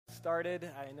started,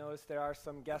 I noticed there are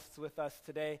some guests with us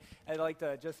today. I'd like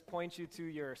to just point you to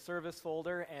your service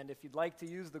folder, and if you'd like to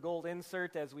use the gold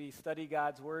insert as we study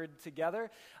God's Word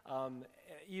together,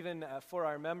 even for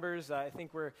our members, I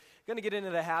think we're going to get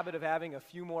into the habit of having a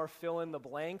few more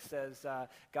fill-in-the-blanks as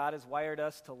God has wired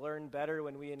us to learn better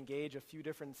when we engage a few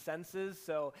different senses,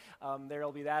 so there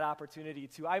will be that opportunity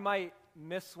too. I might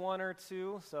miss one or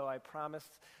two, so I promise,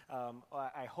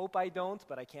 I hope I don't,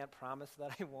 but I can't promise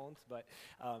that I won't, but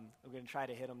I'm going to try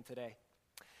to hit them today.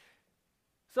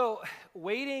 So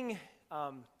waiting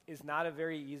is not a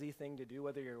very easy thing to do,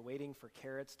 whether you're waiting for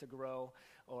carrots to grow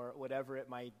or whatever it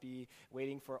might be,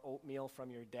 waiting for oatmeal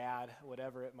from your dad,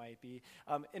 whatever it might be.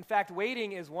 In fact,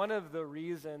 waiting is one of the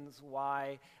reasons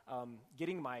why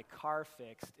getting my car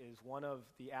fixed is one of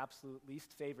the absolute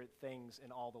least favorite things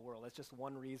in all the world. That's just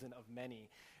one reason of many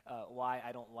why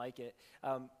I don't like it.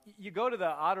 You go to the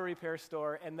auto repair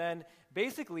store, and then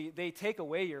basically they take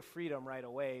away your freedom right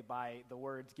away by the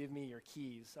words, "Give me your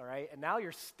keys," all right? And now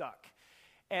you're stuck.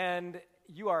 And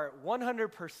you are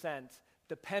 100%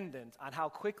 dependent on how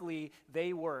quickly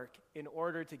they work in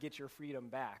order to get your freedom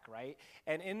back, right?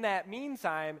 And in that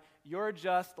meantime, you're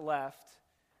just left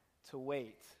to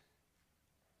wait.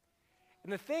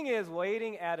 And the thing is,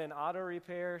 waiting at an auto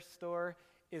repair store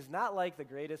is not like the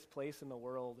greatest place in the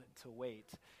world to wait.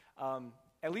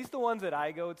 At least the ones that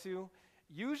I go to,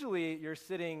 usually you're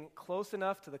sitting close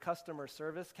enough to the customer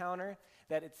service counter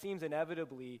that it seems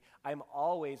inevitably I'm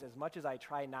always, as much as I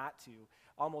try not to,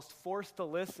 almost forced to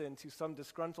listen to some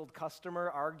disgruntled customer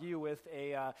argue with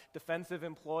a defensive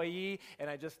employee, and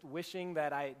I just wishing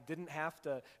that I didn't have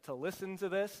to listen to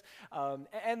this.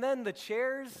 And then the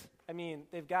chairs, I mean,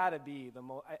 they've got to be the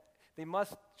most... They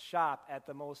must shop at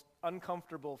the most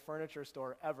uncomfortable furniture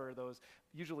store ever, those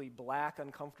usually black,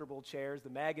 uncomfortable chairs. The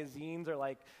magazines are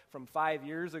like from 5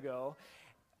 years ago,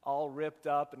 all ripped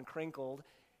up and crinkled.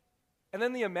 And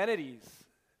then the amenities.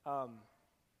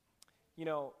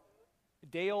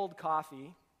 Day-old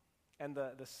coffee and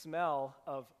the smell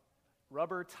of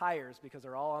rubber tires, because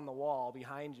they're all on the wall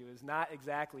behind you, is not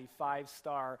exactly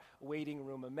 5-star waiting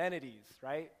room amenities,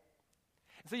 right?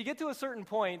 So you get to a certain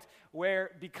point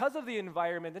where, because of the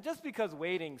environment, and just because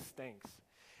waiting stinks,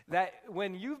 that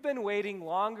when you've been waiting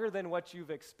longer than what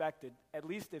you've expected, at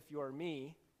least if you're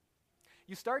me,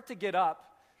 you start to get up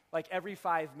like every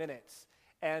 5 minutes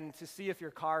and to see if your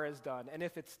car is done, and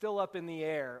if it's still up in the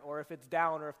air, or if it's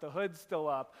down, or if the hood's still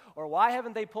up, or why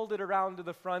haven't they pulled it around to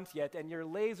the front yet, and you're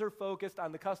laser focused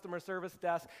on the customer service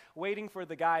desk, waiting for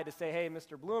the guy to say, "Hey,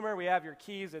 Mr. Bloomer, we have your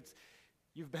keys."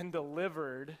 You've been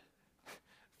delivered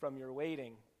from your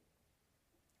waiting.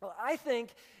 Well, I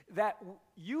think that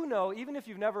even if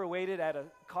you've never waited at a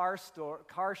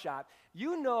car shop,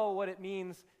 you know what it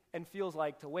means and feels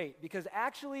like to wait, because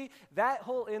actually that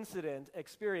whole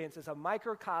experience is a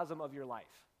microcosm of your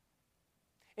life.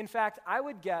 In fact, I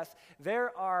would guess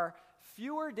there are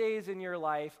fewer days in your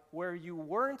life where you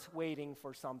weren't waiting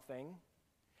for something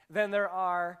than there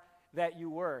are that you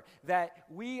were. That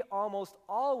we almost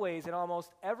always, in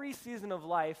almost every season of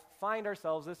life, find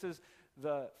ourselves, this is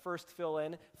the first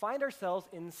fill-in, find ourselves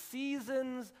in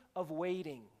seasons of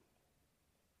waiting.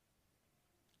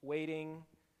 Waiting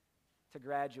to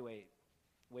graduate,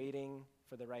 waiting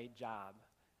for the right job,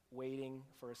 waiting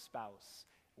for a spouse,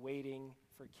 waiting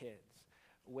for kids,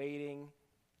 waiting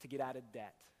to get out of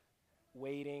debt,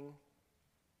 waiting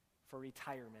for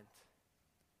retirement.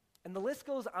 And the list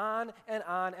goes on and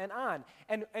on and on.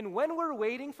 And when we're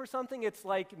waiting for something, it's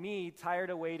like me,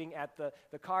 tired of waiting at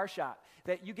the car shop,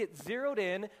 that you get zeroed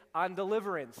in on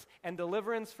deliverance. And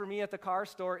deliverance for me at the car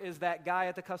store is that guy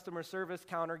at the customer service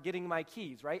counter getting my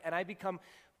keys, right? And I become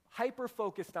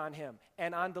hyper-focused on him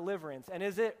and on deliverance. And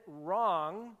is it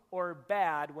wrong or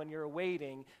bad when you're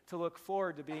waiting to look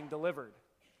forward to being delivered?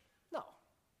 No.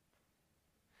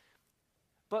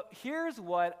 But here's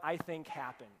what I think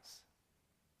happens.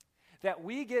 That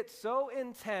we get so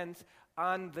intent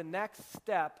on the next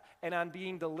step and on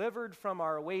being delivered from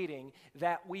our waiting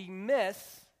that we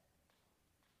miss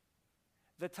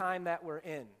the time that we're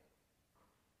in.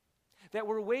 That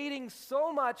we're waiting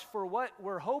so much for what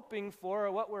we're hoping for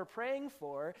or what we're praying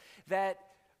for that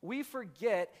we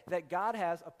forget that God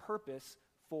has a purpose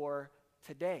for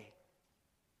today.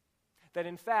 That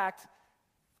in fact,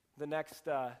 the next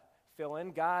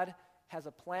fill-in, God has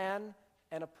a plan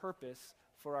and a purpose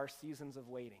for our seasons of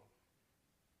waiting.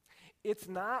 It's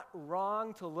not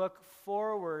wrong to look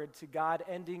forward to God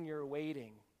ending your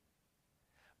waiting.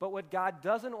 But what God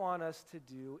doesn't want us to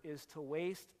do is to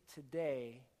waste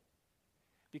today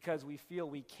because we feel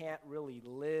we can't really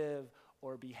live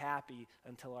or be happy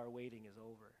until our waiting is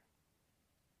over.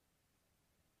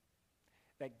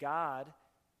 that God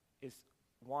is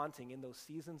wanting in those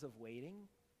seasons of waiting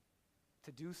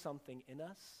to do something in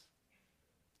us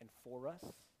and for us,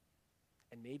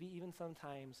 and maybe even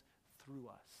sometimes through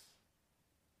us.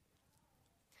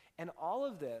 And all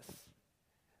of this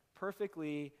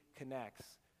perfectly connects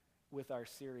with our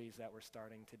series that we're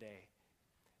starting today.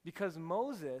 Because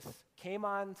Moses came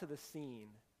onto the scene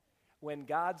when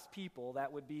God's people,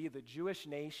 that would be the Jewish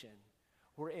nation,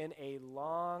 were in a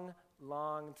long,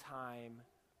 long time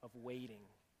of waiting.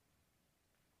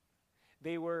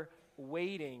 They were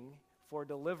waiting for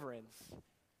deliverance.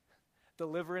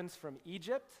 Deliverance from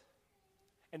Egypt,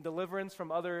 and deliverance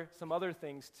from some other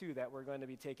things too that we're going to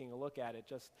be taking a look at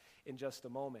it in just a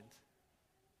moment.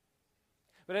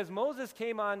 But as Moses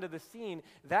came onto the scene,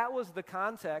 that was the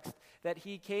context that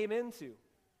he came into.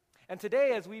 And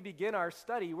today, as we begin our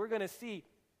study, we're going to see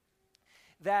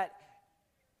that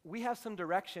we have some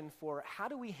direction for how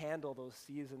do we handle those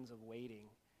seasons of waiting,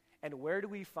 and where do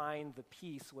we find the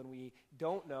peace when we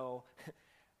don't know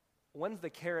when's the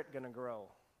carrot going to grow?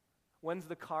 When's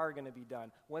the car going to be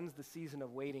done? When's the season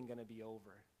of waiting going to be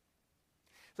over?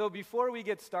 So before we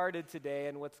get started today,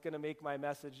 and what's going to make my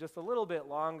message just a little bit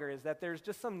longer, is that there's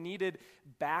just some needed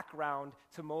background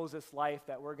to Moses' life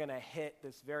that we're going to hit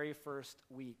this very first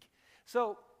week.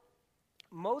 So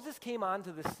Moses came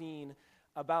onto the scene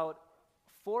about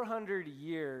 400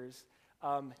 years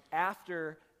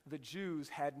after the Jews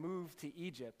had moved to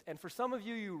Egypt. And for some of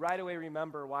you, you right away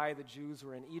remember why the Jews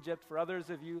were in Egypt. For others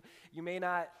of you, you may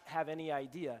not have any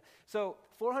idea. So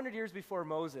 400 years before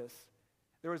Moses,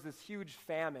 there was this huge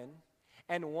famine,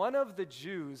 and one of the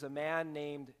Jews, a man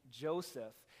named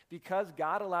Joseph, because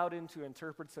God allowed him to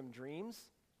interpret some dreams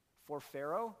for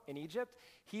Pharaoh in Egypt,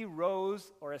 he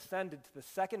rose or ascended to the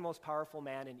second most powerful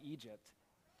man in Egypt.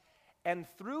 And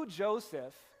through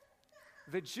Joseph,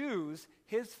 the Jews,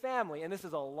 his family, and this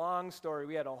is a long story.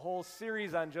 We had a whole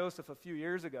series on Joseph a few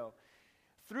years ago.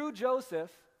 Through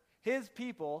Joseph, his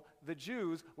people, the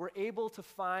Jews, were able to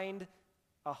find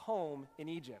a home in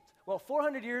Egypt. Well,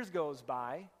 400 years goes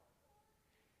by,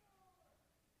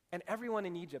 and everyone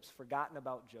in Egypt's forgotten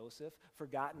about Joseph,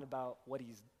 forgotten about what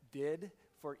he did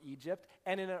for Egypt,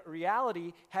 and in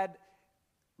reality had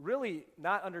really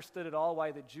not understood at all why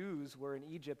the Jews were in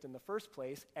Egypt in the first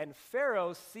place. And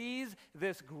Pharaoh sees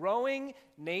this growing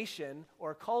nation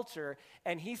or culture,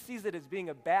 and he sees it as being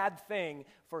a bad thing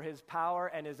for his power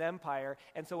and his empire.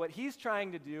 And so what he's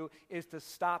trying to do is to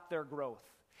stop their growth.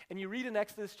 And you read in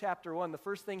Exodus chapter 1, the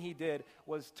first thing he did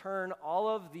was turn all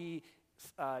of the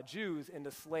Jews into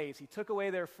slaves. He took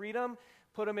away their freedom,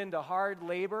 put them into hard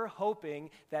labor, hoping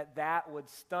that that would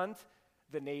stunt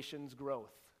the nation's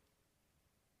growth.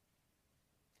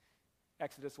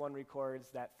 Exodus 1 records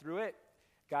that through it,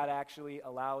 God actually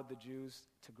allowed the Jews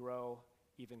to grow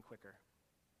even quicker.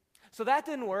 So that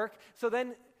didn't work. So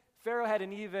then Pharaoh had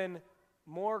an even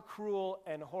more cruel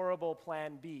and horrible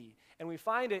plan B. And we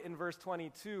find it in verse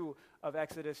 22 of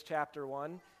Exodus chapter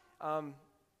 1.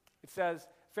 It says,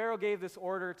 Pharaoh gave this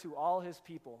order to all his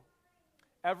people.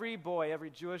 Every boy, every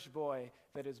Jewish boy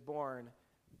that is born,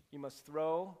 you must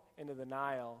throw into the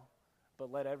Nile,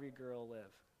 but let every girl live.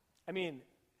 I mean,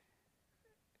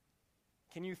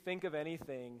 can you think of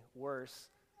anything worse,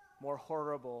 more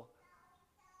horrible,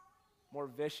 more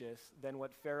vicious than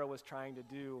what Pharaoh was trying to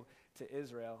do to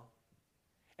Israel?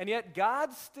 And yet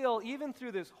God still, even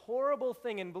through this horrible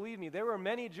thing, and believe me, there were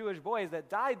many Jewish boys that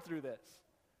died through this,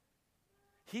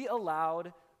 he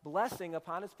allowed blessing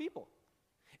upon his people.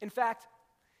 In fact,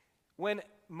 when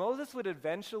Moses would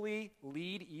eventually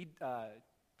lead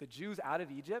the Jews out of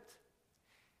Egypt,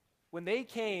 when they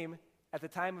came at the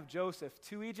time of Joseph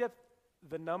to Egypt,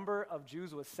 the number of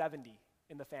Jews was 70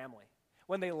 in the family.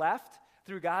 When they left,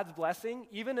 through God's blessing,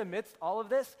 even amidst all of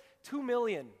this, 2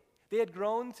 million. They had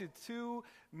grown to 2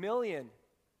 million.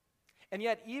 And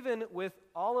yet, even with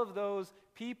all of those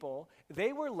people,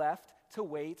 they were left to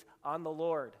wait on the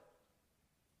Lord.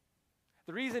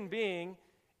 The reason being,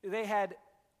 they had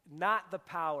not the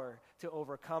power to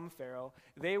overcome Pharaoh.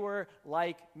 They were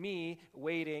like me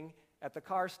waiting at the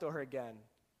car store again.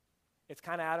 It's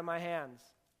kind of out of my hands.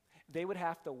 They would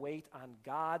have to wait on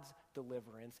God's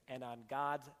deliverance and on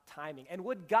God's timing. And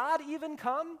would God even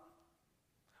come?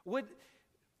 What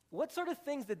sort of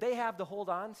things did they have to hold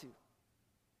on to?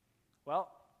 Well,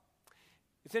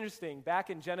 it's interesting. Back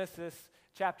in Genesis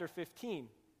chapter 15,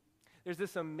 there's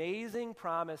this amazing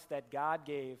promise that God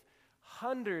gave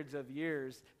hundreds of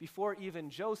years before even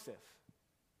Joseph.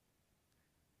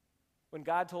 When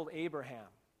God told Abraham,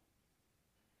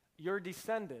 your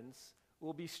descendants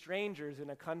will be strangers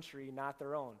in a country not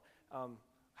their own.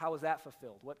 How was that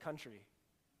fulfilled? What country?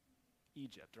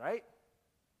 Egypt, right?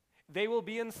 They will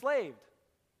be enslaved.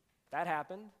 That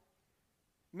happened.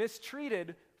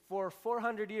 Mistreated for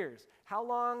 400 years. How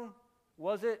long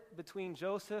was it between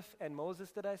Joseph and Moses,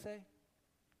 did I say?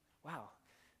 Wow,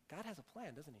 God has a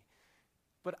plan, doesn't he?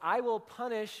 But I will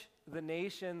punish the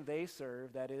nation they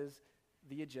serve, that is,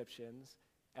 the Egyptians,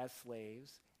 as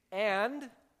slaves. And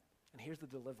here's the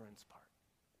deliverance part.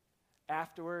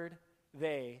 Afterward,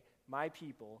 they, my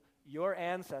people, your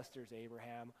ancestors,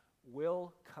 Abraham,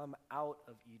 will come out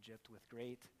of Egypt with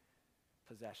great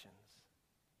possessions.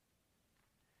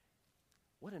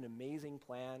 What an amazing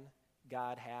plan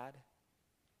God had.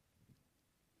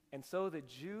 And so the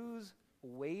Jews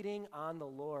waiting on the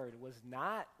Lord was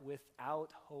not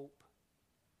without hope.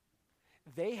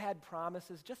 They had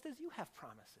promises, just as you have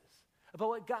promises, about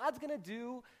what God's going to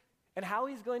do and how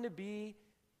he's going to be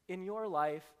in your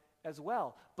life as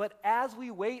well. But as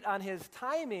we wait on his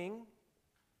timing,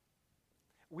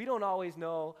 we don't always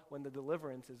know when the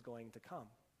deliverance is going to come.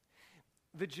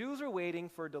 The Jews are waiting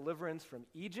for deliverance from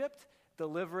Egypt,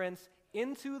 deliverance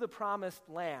into the promised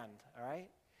land, all right?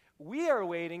 We are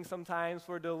waiting sometimes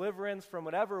for deliverance from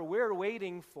whatever we're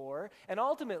waiting for, and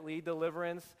ultimately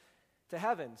deliverance to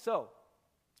heaven. So,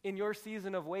 in your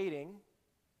season of waiting,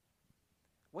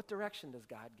 what direction does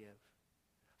God give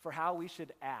for how we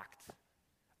should act,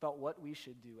 about what we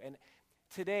should do? And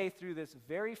today, through this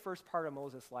very first part of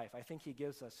Moses' life, I think he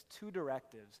gives us two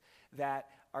directives that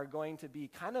are going to be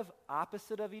kind of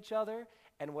opposite of each other.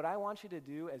 And what I want you to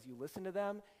do as you listen to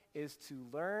them is to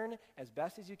learn as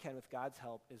best as you can with God's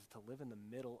help is to live in the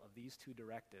middle of these two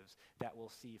directives that we'll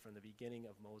see from the beginning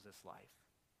of Moses' life.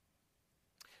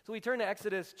 So we turn to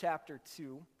Exodus chapter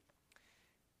 2,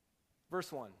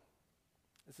 verse 1.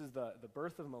 This is the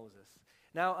birth of Moses.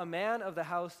 Now, a man of the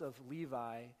house of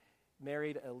Levi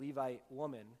married a Levite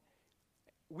woman.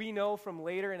 We know from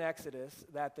later in Exodus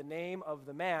that the name of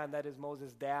the man, that is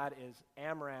Moses' dad, is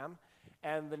Amram,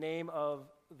 and the name of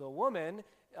the woman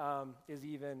is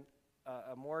even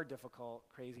a more difficult,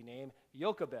 crazy name,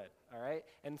 Jochebed, all right?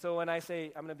 And so when I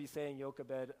say, I'm going to be saying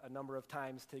Jochebed a number of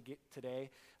times today.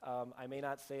 I may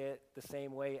not say it the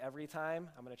same way every time.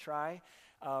 I'm going to try.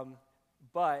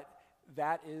 But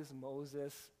that is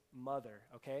Moses' mother,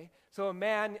 okay? So a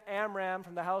man, Amram,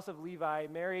 from the house of Levi,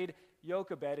 married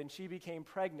Jochebed, and she became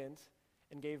pregnant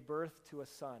and gave birth to a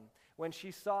son. When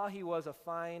she saw he was a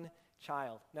fine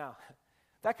child. Now,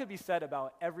 that could be said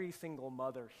about every single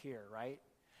mother here, right?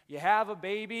 You have a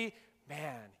baby,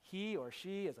 man, he or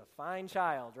she is a fine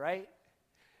child, right?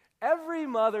 Every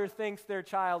mother thinks their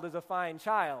child is a fine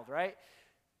child, right?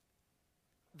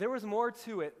 There was more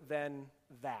to it than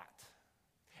that.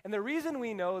 And the reason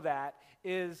we know that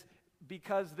is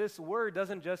because this word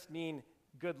doesn't just mean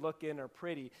good looking or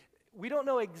pretty. We don't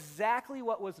know exactly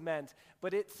what was meant,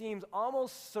 but it seems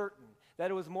almost certain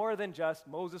that it was more than just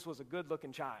Moses was a good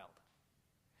looking child.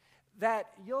 That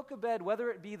Jochebed, whether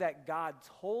it be that God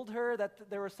told her that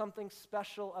there was something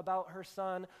special about her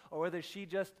son, or whether she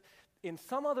just in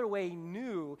some other way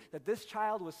knew that this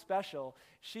child was special,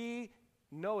 she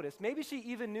noticed. Maybe she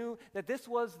even knew that this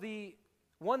was the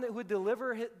one that would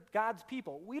deliver God's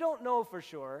people. We don't know for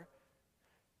sure,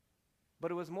 but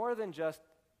it was more than just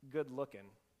good looking.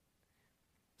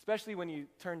 Especially when you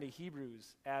turn to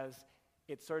Hebrews, as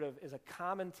it sort of is a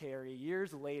commentary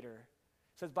years later.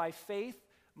 It says, by faith,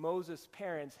 Moses'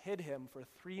 parents hid him for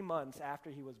 3 months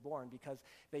after he was born because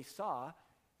they saw,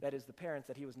 that is the parents,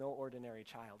 that he was no ordinary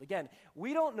child. Again,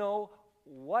 we don't know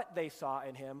what they saw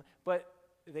in him, but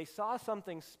they saw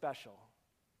something special.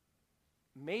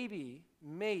 Maybe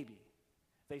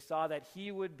they saw that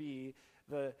he would be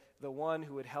the one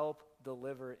who would help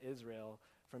deliver Israel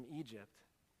from Egypt.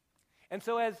 And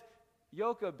so as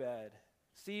Jochebed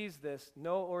sees this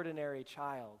no ordinary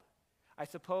child, I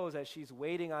suppose as she's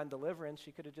waiting on deliverance,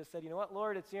 she could have just said, you know what,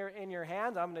 Lord, it's in your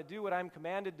hands. I'm going to do what I'm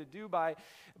commanded to do by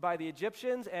the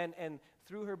Egyptians, and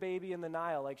threw her baby in the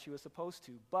Nile like she was supposed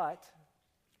to. But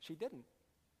she didn't.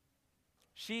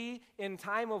 She, in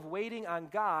time of waiting on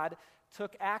God,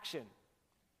 took action.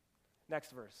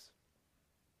 Next verse.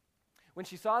 When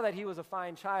she saw that he was a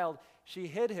fine child, she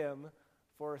hid him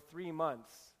for 3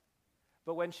 months.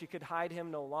 But when she could hide him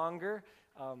no longer,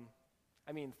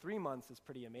 3 months is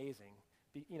pretty amazing.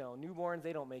 Newborns,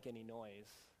 they don't make any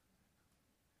noise.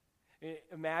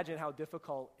 Imagine how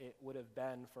difficult it would have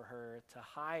been for her to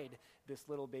hide this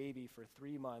little baby for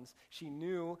 3 months. She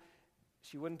knew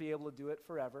she wouldn't be able to do it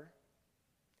forever.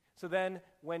 So then,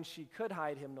 when she could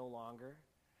hide him no longer,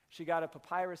 she got a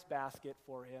papyrus basket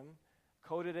for him,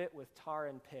 coated it with tar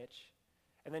and pitch,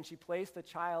 and then she placed the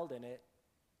child in it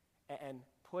and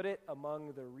put it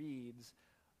among the reeds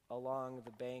along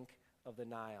the bank of the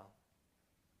Nile.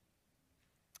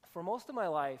 For most of my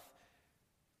life,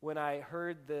 when I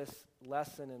heard this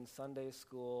lesson in Sunday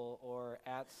school or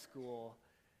at school,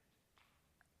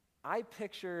 I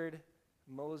pictured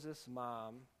Moses'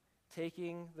 mom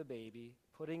taking the baby,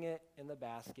 putting it in the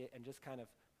basket, and just kind of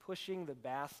pushing the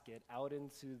basket out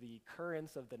into the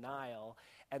currents of the Nile,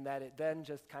 and that it then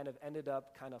just kind of ended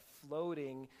up kind of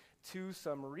floating to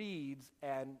some reeds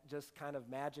and just kind of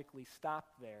magically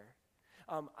stopped there.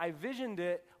 I visioned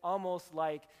it almost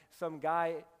like some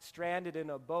guy stranded in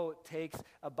a boat takes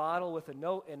a bottle with a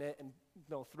note in it and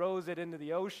throws it into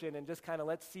the ocean and just kind of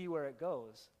let's see where it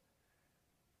goes.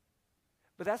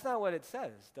 But that's not what it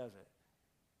says, does it?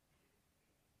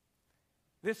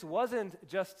 This wasn't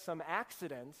just some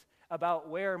accident about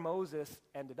where Moses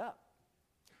ended up.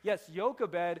 Yes,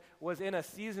 Jochebed was in a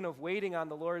season of waiting on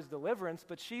the Lord's deliverance,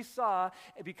 but she saw,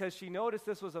 because she noticed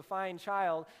this was a fine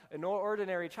child, an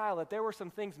ordinary child, that there were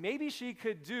some things maybe she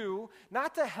could do,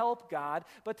 not to help God,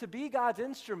 but to be God's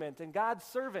instrument and God's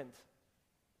servant.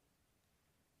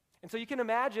 And so you can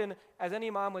imagine, as any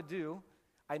mom would do,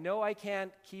 I know I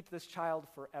can't keep this child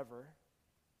forever.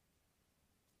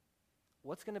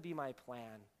 What's going to be my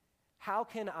plan? How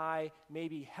can I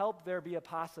maybe help there be a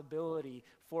possibility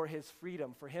for his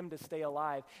freedom, for him to stay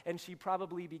alive? And she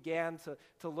probably began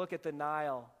to look at the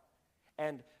Nile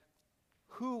and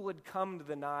who would come to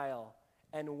the Nile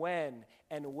and when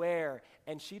and where.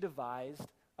 And she devised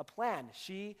a plan.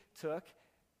 She took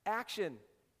action.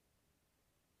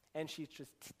 And she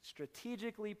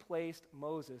strategically placed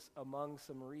Moses among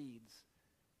some reeds.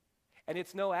 And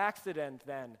it's no accident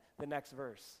then, the next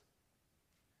verse,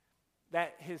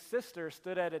 that his sister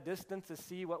stood at a distance to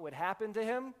see what would happen to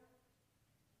him.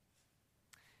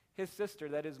 His sister,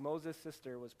 that is Moses'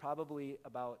 sister, was probably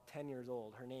about 10 years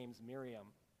old. Her name's Miriam.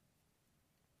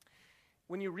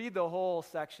 When you read the whole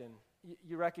section,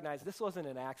 you recognize this wasn't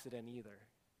an accident either.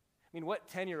 I mean, what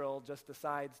 10-year-old just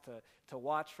decides to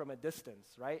watch from a distance,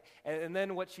 right? And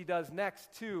then what she does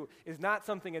next, too, is not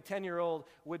something a 10-year-old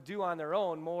would do on their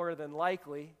own, more than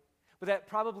likely. But that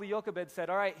probably Jochebed said,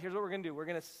 all right, here's what we're going to do. We're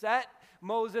going to set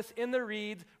Moses in the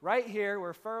reeds right here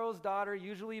where Pharaoh's daughter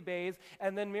usually bathes.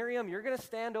 And then Miriam, you're going to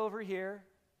stand over here.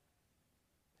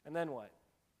 And then what?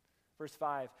 Verse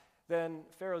 5, then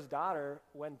Pharaoh's daughter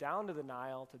went down to the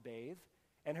Nile to bathe,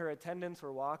 and her attendants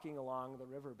were walking along the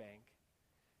riverbank.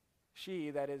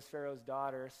 She, that is Pharaoh's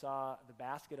daughter, saw the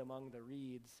basket among the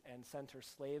reeds and sent her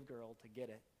slave girl to get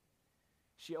it.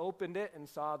 She opened it and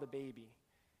saw the baby.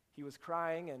 He was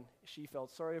crying, and she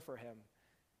felt sorry for him.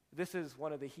 This is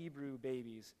one of the Hebrew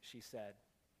babies, she said.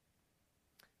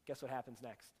 Guess what happens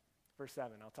next? Verse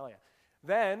 7, I'll tell you.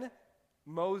 Then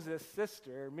Moses'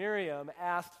 sister, Miriam,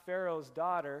 asked Pharaoh's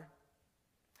daughter,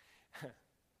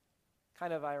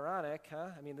 kind of ironic, huh?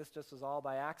 I mean, this just was all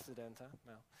by accident, huh?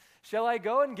 No. Shall I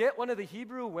go and get one of the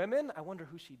Hebrew women? I wonder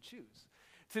who she'd choose.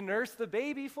 To nurse the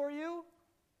baby for you?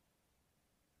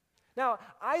 Now,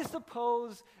 I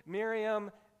suppose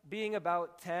Miriam, being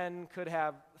about 10, could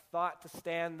have thought to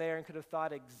stand there and could have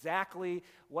thought exactly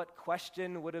what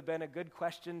question would have been a good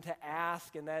question to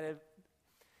ask, and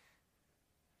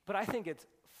but I think it's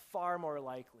far more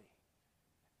likely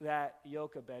that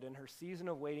Jochebed, in her season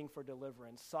of waiting for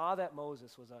deliverance, saw that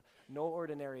Moses was no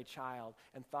ordinary child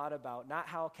and thought about not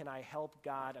how can I help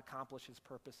God accomplish his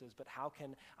purposes, but how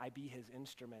can I be his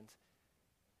instrument.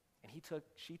 And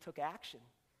she took action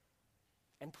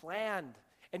and planned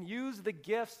and used the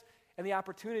gifts and the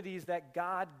opportunities that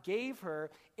God gave her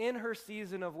in her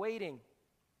season of waiting.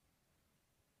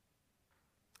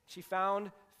 She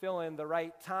found, fill in, the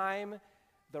right time,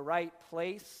 the right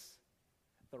place,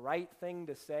 the right thing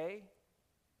to say.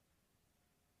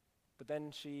 But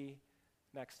then she,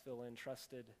 next fill in,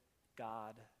 trusted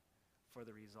God for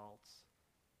the results.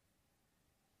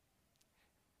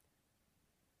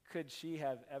 Could she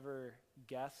have ever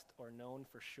guessed or known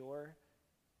for sure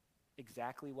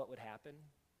exactly what would happen?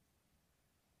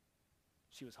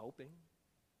 She was hoping.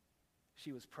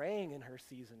 She was praying in her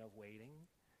season of waiting.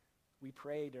 We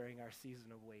pray during our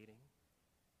season of waiting.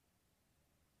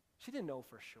 She didn't know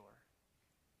for sure,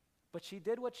 but she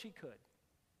did what she could.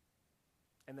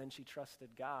 And then she trusted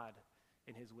God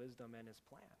in his wisdom and his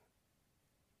plan.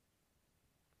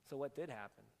 So what did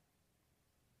happen?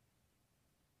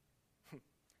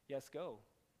 Yes, go,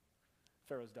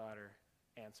 Pharaoh's daughter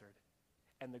answered.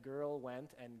 And the girl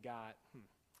went and got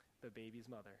the baby's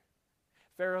mother.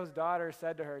 Pharaoh's daughter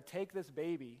said to her, take this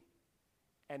baby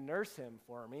and nurse him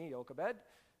for me, Jochebed.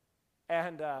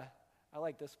 And I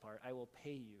like this part, I will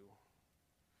pay you.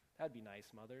 That'd be nice,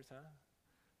 mothers, huh?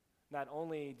 not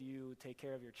only do you take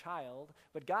care of your child,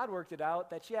 but God worked it out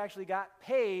that she actually got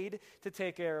paid to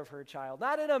take care of her child.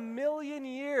 Not in a million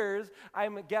years,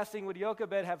 I'm guessing, would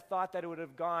Jochebed have thought that it would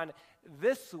have gone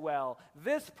this well,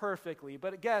 this perfectly.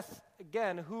 But guess,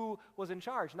 again, who was in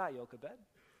charge? Not Jochebed.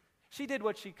 She did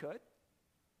what she could,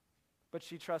 but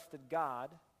she trusted God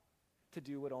to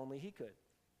do what only he could.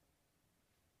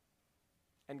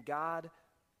 And God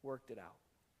worked it out.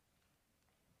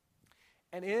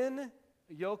 And in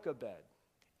Jochebed,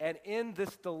 and in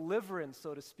this deliverance,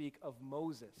 so to speak, of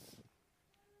Moses,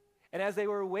 and as they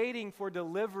were waiting for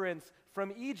deliverance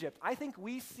from Egypt, I think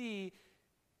we see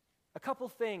a couple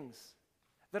things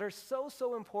that are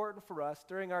so important for us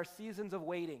during our seasons of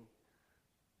waiting.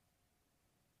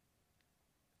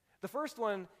 The first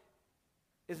one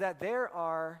is that there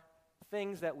are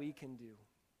things that we can do.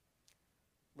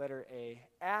 Letter A,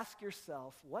 ask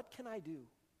yourself, what can I do?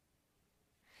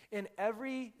 In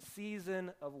every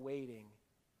season of waiting,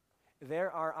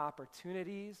 there are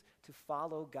opportunities to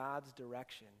follow God's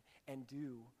direction and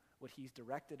do what he's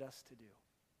directed us to do.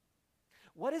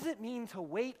 What does it mean to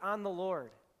wait on the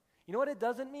Lord? You know what it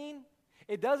doesn't mean?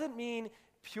 It doesn't mean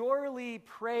purely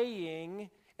praying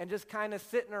and just kind of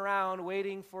sitting around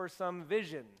waiting for some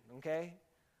vision, okay?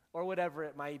 Or whatever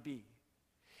it might be.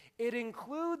 It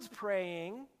includes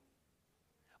praying,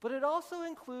 but it also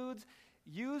includes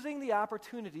using the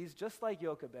opportunities, just like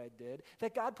Jochebed did,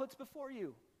 that God puts before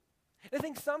you. I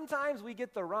think sometimes we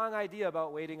get the wrong idea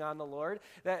about waiting on the Lord,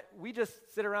 that we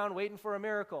just sit around waiting for a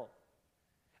miracle.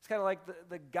 It's kind of like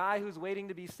the guy who's waiting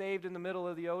to be saved in the middle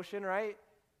of the ocean, right?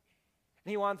 And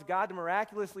he wants God to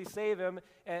miraculously save him,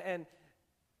 and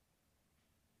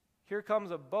here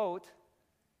comes a boat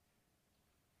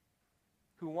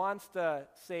who wants to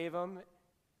save him,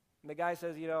 and the guy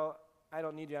says, I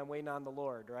don't need you, I'm waiting on the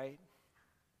Lord, right?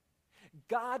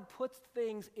 God puts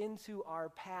things into our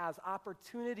paths,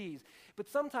 opportunities, but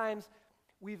sometimes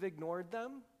we've ignored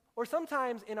them, or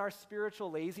sometimes in our spiritual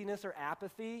laziness or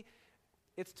apathy,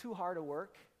 it's too hard to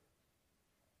work.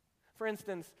 For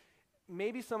instance,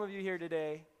 maybe some of you here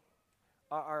today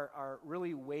are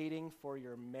really waiting for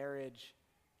your marriage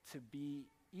to be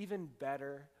even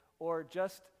better or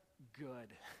just good.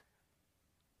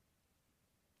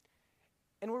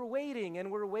 And we're waiting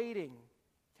and we're waiting.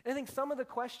 And I think some of the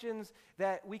questions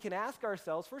that we can ask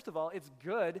ourselves, first of all, it's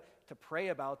good to pray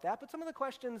about that, but some of the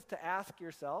questions to ask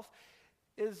yourself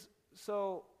is,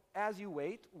 so as you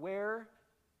wait,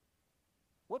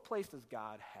 what place does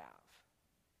God have?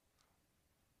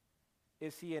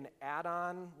 Is he an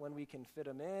add-on when we can fit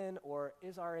him in, or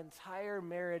is our entire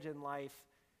marriage and life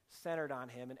centered on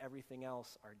him and everything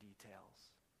else are details?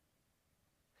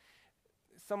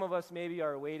 Some of us maybe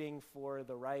are waiting for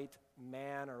the right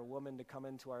man or woman to come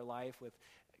into our life with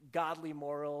godly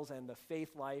morals and the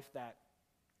faith life that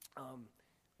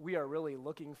we are really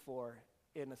looking for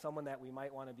in someone that we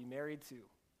might want to be married to.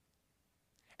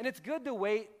 And it's good to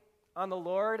wait on the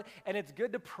Lord, and it's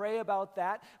good to pray about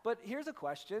that, but here's a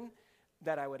question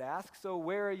that I would ask. So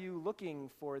where are you looking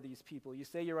for these people? You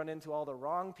say you run into all the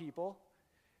wrong people.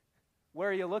 Where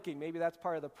are you looking? Maybe that's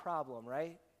part of the problem,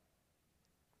 right?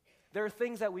 There are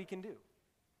things that we can do.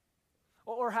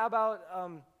 Or how about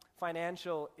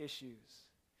financial issues?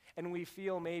 And we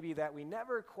feel maybe that we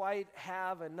never quite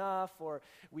have enough, or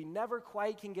we never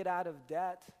quite can get out of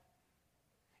debt.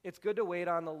 It's good to wait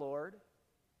on the Lord.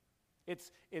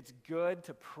 It's good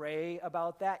to pray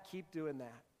about that. Keep doing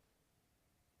that.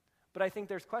 But I think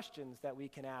there's questions that we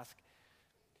can ask.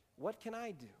 What can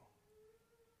I do?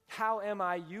 How am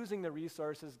I using the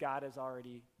resources God has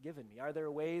already given me? Are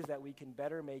there ways that we can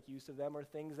better make use of them, or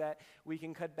things that we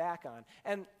can cut back on?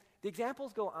 And the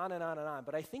examples go on and on and on,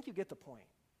 but I think you get the point.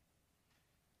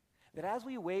 That as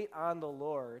we wait on the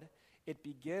Lord, it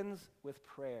begins with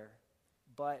prayer,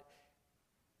 but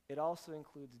it also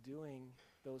includes doing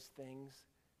those things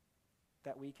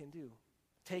that we can do,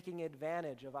 taking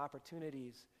advantage of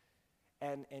opportunities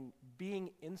and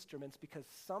being instruments, because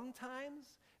sometimes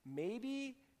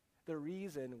maybe the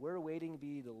reason we're waiting to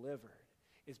be delivered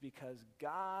is because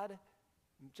God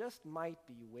just might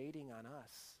be waiting on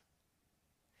us.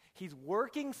 He's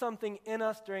working something in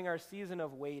us during our season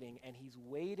of waiting, and he's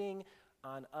waiting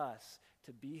on us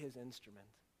to be his instrument.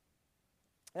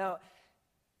 Now,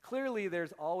 clearly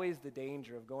there's always the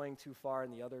danger of going too far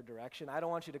in the other direction. I don't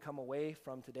want you to come away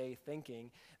from today thinking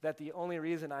that the only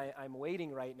reason I'm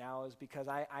waiting right now is because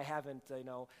I haven't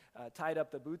tied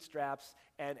up the bootstraps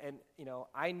and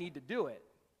I need to do it.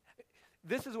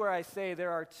 This is where I say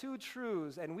there are two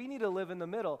truths, and we need to live in the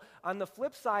middle. On the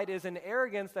flip side is an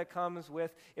arrogance that comes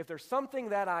with, if there's something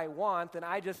that I want, then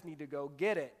I just need to go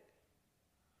get it.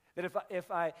 That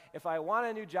if I want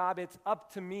a new job, it's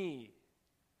up to me.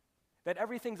 That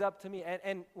everything's up to me.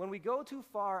 And when we go too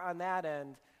far on that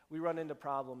end, we run into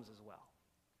problems as well.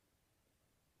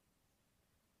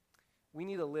 We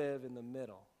need to live in the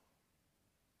middle,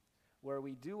 where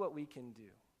we do what we can do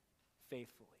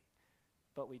faithfully,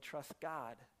 but we trust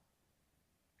God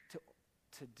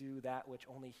to do that which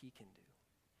only He can do.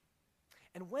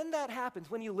 And when that happens,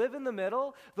 when you live in the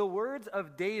middle, the words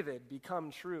of David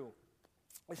become true.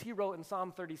 As he wrote in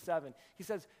Psalm 37, he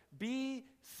says, "Be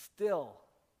still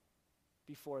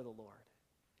before the Lord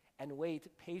and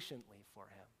wait patiently for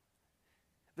Him."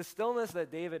 The stillness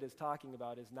that David is talking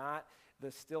about is not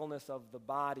the stillness of the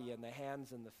body and the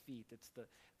hands and the feet. It's the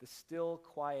still,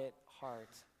 quiet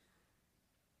heart,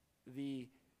 the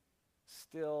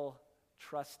still,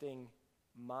 trusting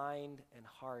mind and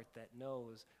heart that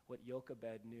knows what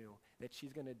Jochebed knew, that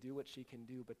she's going to do what she can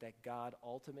do, but that God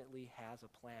ultimately has a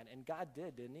plan. And God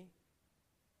did, didn't He?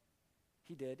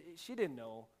 He did. She didn't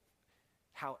know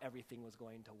how everything was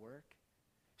going to work.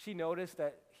 She noticed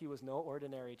that he was no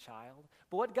ordinary child.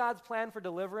 But what God's plan for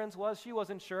deliverance was, she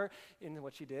wasn't sure. And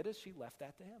what she did is she left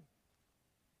that to Him.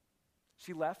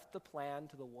 She left the plan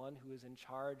to the one who is in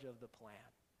charge of the plan.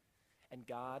 And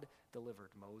God delivered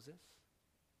Moses.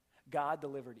 God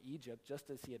delivered Egypt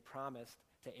just as He had promised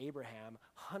to Abraham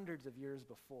hundreds of years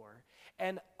before.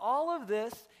 And all of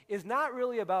this is not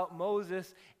really about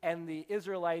Moses and the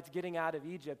Israelites getting out of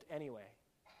Egypt anyway.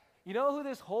 You know who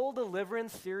this whole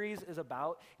deliverance series is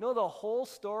about? You know the whole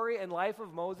story and life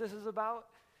of Moses is about?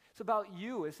 It's about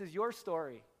you. This is your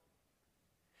story.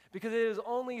 Because it is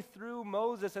only through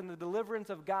Moses and the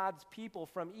deliverance of God's people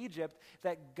from Egypt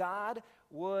that God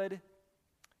would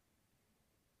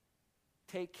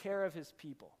take care of His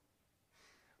people,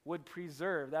 would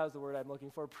preserve, that was the word I'm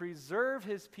looking for, preserve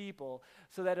His people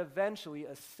so that eventually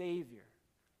a Savior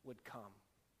would come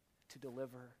to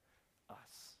deliver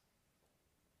us.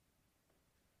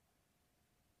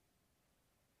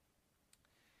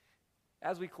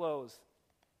 As we close,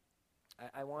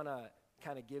 I want to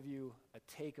kind of give you a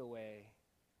takeaway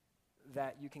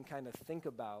that you can kind of think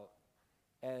about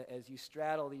as you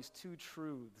straddle these two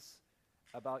truths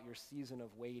about your season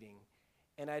of waiting.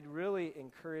 And I'd really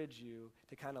encourage you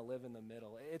to kind of live in the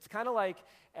middle. It's kind of like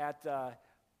at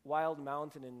Wild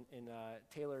Mountain in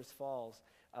Taylor's Falls.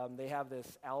 They have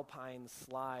this alpine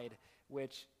slide,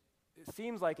 which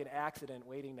seems like an accident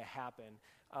waiting to happen.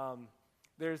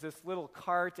 There's this little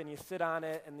cart, and you sit on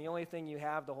it, and the only thing you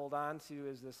have to hold on to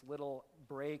is this little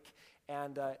brake.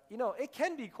 And, it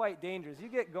can be quite dangerous. You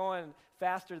get going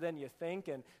faster than you think,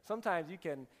 and sometimes you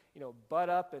can, butt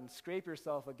up and scrape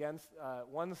yourself against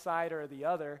one side or the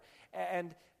other.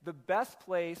 And the best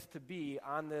place to be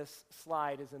on this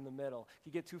slide is in the middle. If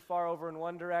you get too far over in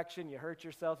one direction, you hurt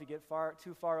yourself. You get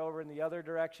too far over in the other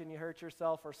direction, you hurt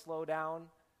yourself or slow down.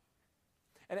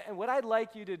 And what I'd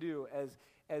like you to do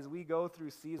as we go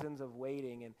through seasons of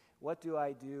waiting and what do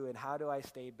I do and how do I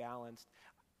stay balanced,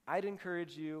 I'd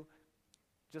encourage you,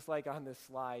 just like on this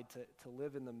slide, to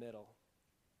live in the middle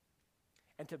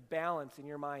and to balance in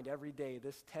your mind every day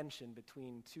this tension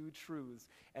between two truths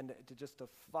and to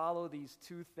follow these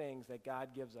two things that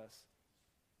God gives us.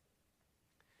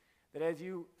 That as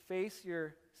you face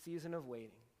your season of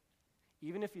waiting,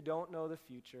 even if you don't know the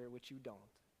future, which you don't,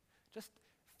 just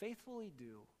faithfully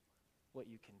do what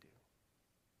you can do.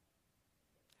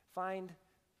 Find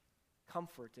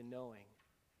comfort in knowing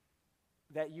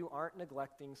that you aren't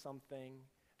neglecting something,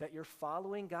 that you're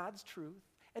following God's truth,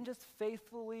 and just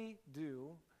faithfully do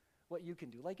what you can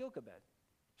do. Like Jochebed.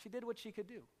 She did what she could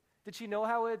do. Did she know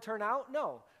how it would turn out?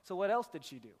 No. So what else did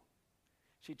she do?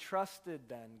 She trusted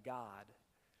then God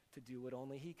to do what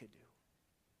only He could do.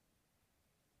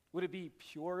 Would it be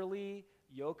purely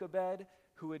Jochebed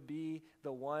who would be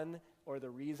the one or the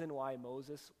reason why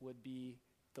Moses would be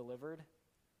delivered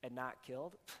and not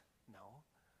killed? No.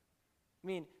 I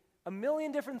mean, a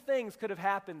million different things could have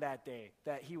happened that day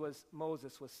that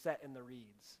Moses was set in the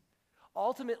reeds.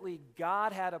 Ultimately,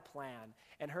 God had a plan,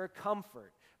 and her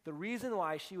comfort, the reason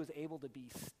why she was able to be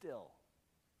still,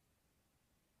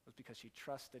 was because she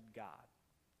trusted God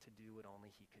to do what only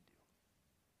He could do.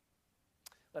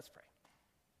 Let's pray.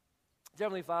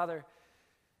 Heavenly Father,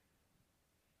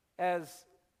 as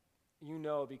you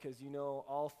know, because you know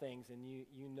all things and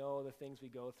you know the things we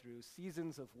go through,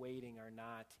 seasons of waiting are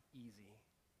not easy.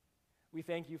 We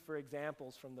thank you for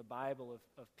examples from the Bible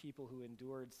of people who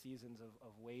endured seasons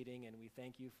of waiting, and we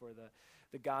thank you for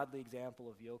the godly example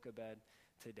of Jochebed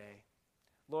today.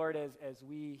 Lord, as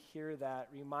we hear that,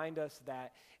 remind us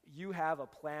that you have a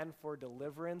plan for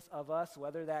deliverance of us,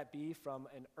 whether that be from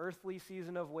an earthly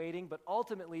season of waiting, but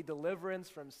ultimately deliverance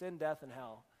from sin, death, and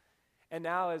hell. And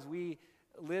now as we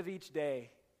live each day,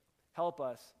 help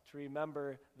us to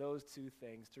remember those two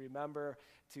things, to remember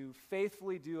to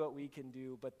faithfully do what we can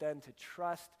do, but then to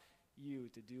trust you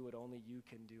to do what only you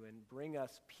can do and bring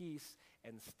us peace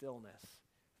and stillness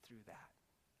through that.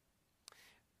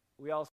 We also